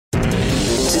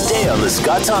Today on The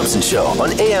Scott Thompson Show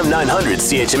on AM 900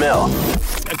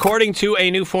 CHML. According to a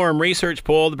new Forum research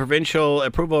poll, the provincial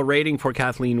approval rating for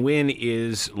Kathleen Wynne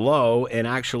is low, and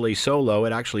actually so low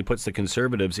it actually puts the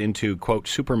Conservatives into, quote,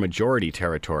 supermajority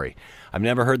territory. I've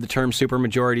never heard the term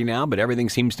supermajority now, but everything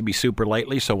seems to be super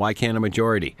lately, so why can't a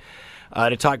majority?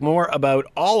 To talk more about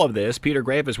all of this, Peter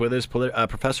Graefe is with us,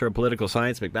 professor of political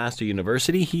science, McMaster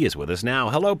University. He is with us now.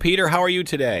 Hello, Peter. How are you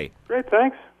today? Great,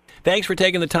 thanks. Thanks for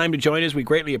taking the time to join us. We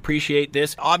greatly appreciate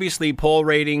this. Obviously, poll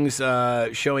ratings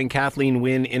showing Kathleen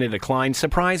Wynne in a decline.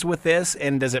 Surprised with this?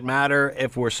 And does it matter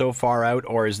if we're so far out,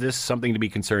 or is this something to be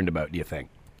concerned about, do you think?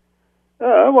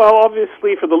 Well,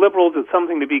 obviously, for the Liberals, it's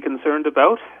something to be concerned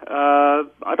about.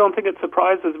 I don't think it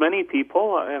surprises many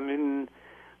people. I mean,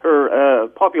 her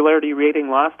popularity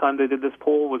rating last time they did this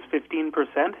poll was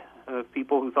 15%.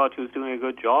 People who thought she was doing a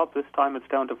good job. This time it's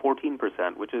down to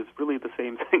 14%, which is really the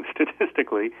same thing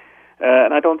statistically.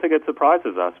 And I don't think it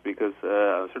surprises us because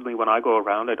certainly when I go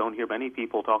around, I don't hear many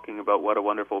people talking about what a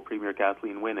wonderful Premier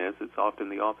Kathleen Wynne is. It's often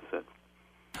the opposite.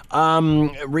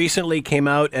 Recently came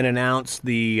out and announced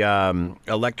the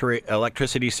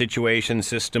electricity situation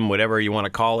system, whatever you want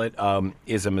to call it,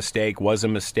 is a mistake, was a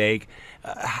mistake.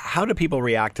 How do people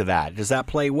react to that? Does that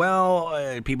play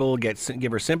well? People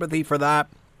give her sympathy for that?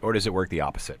 Or does it work the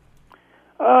opposite?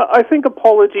 I think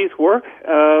apologies work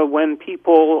when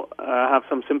people have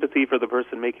some sympathy for the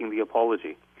person making the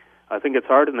apology. I think it's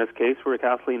hard in this case where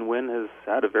Kathleen Wynne has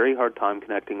had a very hard time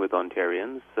connecting with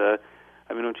Ontarians. I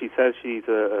mean, when she says she's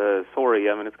sorry,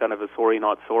 I mean, it's kind of a sorry,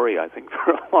 not sorry, I think,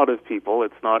 for a lot of people.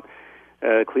 It's not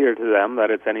clear to them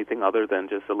that it's anything other than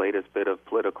just the latest bit of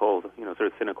political, sort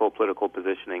of cynical political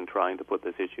positioning trying to put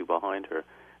this issue behind her.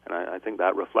 And I think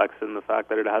that reflects in the fact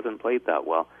that it hasn't played that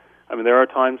well. I mean, there are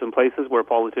times and places where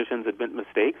politicians admit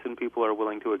mistakes and people are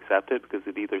willing to accept it because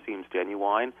it either seems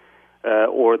genuine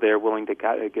or they're willing to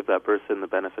give that person the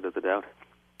benefit of the doubt.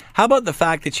 How about the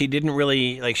fact that she didn't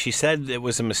really, like she said it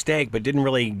was a mistake, but didn't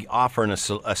really offer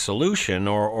a solution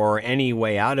or any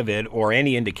way out of it or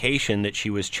any indication that she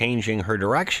was changing her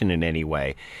direction in any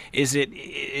way? Is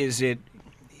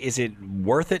it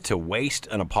worth it to waste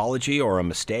an apology or a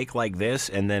mistake like this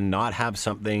and then not have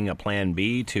something, a plan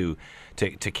B, to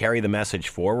carry the message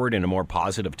forward in a more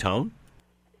positive tone?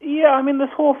 Yeah, I mean, this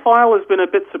whole file has been a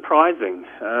bit surprising.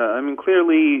 I mean,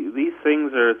 clearly these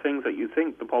things are things that you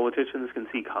think the politicians can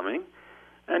see coming.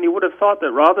 And you would have thought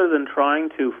that rather than trying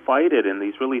to fight it in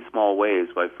these really small ways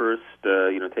by first,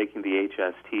 taking the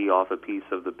HST off a piece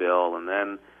of the bill and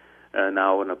then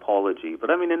now an apology. But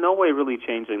I mean, in no way really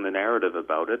changing the narrative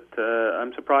about it.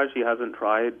 I'm surprised she hasn't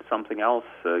tried something else,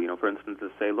 for instance, to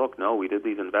say, look, no, we did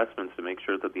these investments to make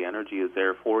sure that the energy is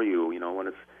there for you. When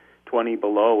it's 20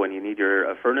 below and you need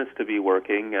your furnace to be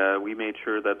working, we made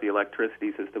sure that the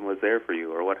electricity system was there for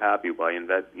you or what have you by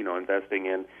investing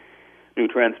in new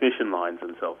transmission lines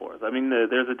and so forth. I mean,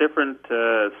 there's a different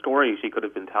story she could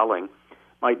have been telling.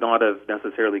 Might not have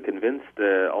necessarily convinced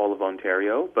all of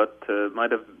Ontario, but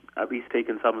might have at least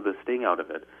taken some of the sting out of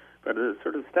it. But the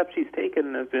sort of steps she's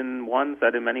taken have been ones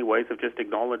that in many ways have just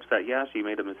acknowledged that, yeah, she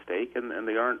made a mistake, and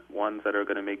they aren't ones that are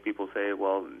going to make people say,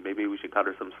 well, maybe we should cut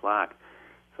her some slack.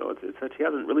 So it's that she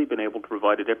hasn't really been able to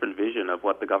provide a different vision of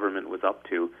what the government was up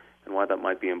to and why that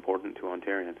might be important to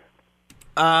Ontarians.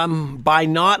 By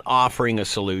not offering a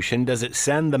solution, does it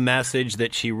send the message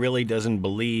that she really doesn't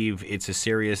believe it's as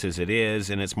serious as it is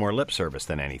and it's more lip service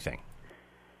than anything?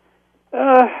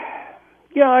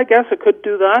 Yeah, I guess it could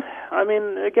do that. I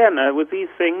mean, again, with these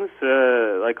things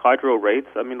like hydro rates,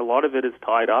 I mean, a lot of it is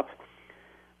tied up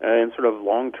in sort of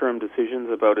long-term decisions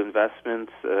about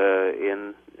investments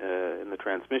in the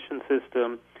transmission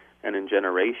system and in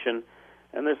generation.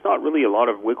 And there's not really a lot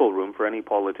of wiggle room for any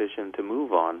politician to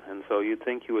move on. And so you'd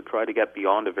think you would try to get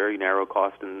beyond a very narrow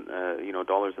cost and,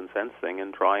 dollars and cents thing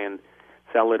and try and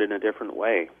sell it in a different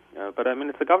way. But, I mean,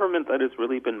 it's a government that has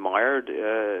really been mired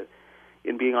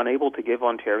in being unable to give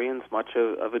Ontarians much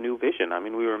of a new vision. I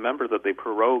mean, we remember that they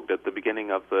prorogued at the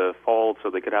beginning of the fall so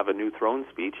they could have a new throne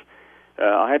speech.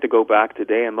 I had to go back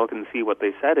today and look and see what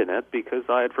they said in it because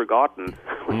I had forgotten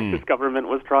what this government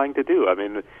was trying to do. I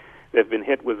mean, they've been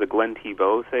hit with the Glenn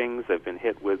Thibeault things. They've been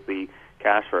hit with the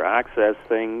cash for access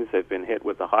things. They've been hit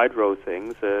with the hydro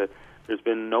things. There's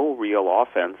been no real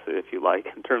offense, if you like,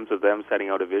 in terms of them setting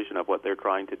out a vision of what they're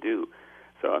trying to do.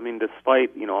 So, I mean,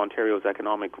 despite, Ontario's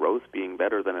economic growth being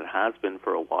better than it has been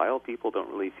for a while, people don't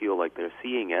really feel like they're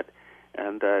seeing it.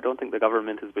 And I don't think the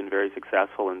government has been very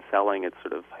successful in selling its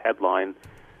sort of headline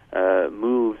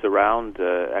moves around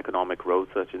economic growth,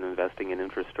 such as investing in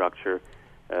infrastructure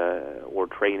or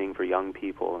training for young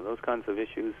people. And those kinds of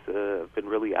issues have been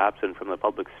really absent from the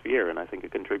public sphere, and I think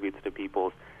it contributes to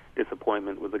people's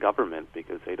disappointment with the government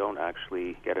because they don't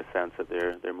actually get a sense that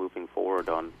they're moving forward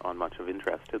on much of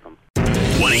interest to them.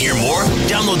 Want to hear more?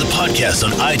 Download the podcast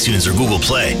on iTunes or Google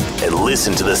Play and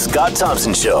listen to The Scott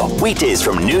Thompson Show weekdays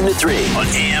from noon to 3 on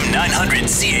AM 900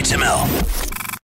 CHML.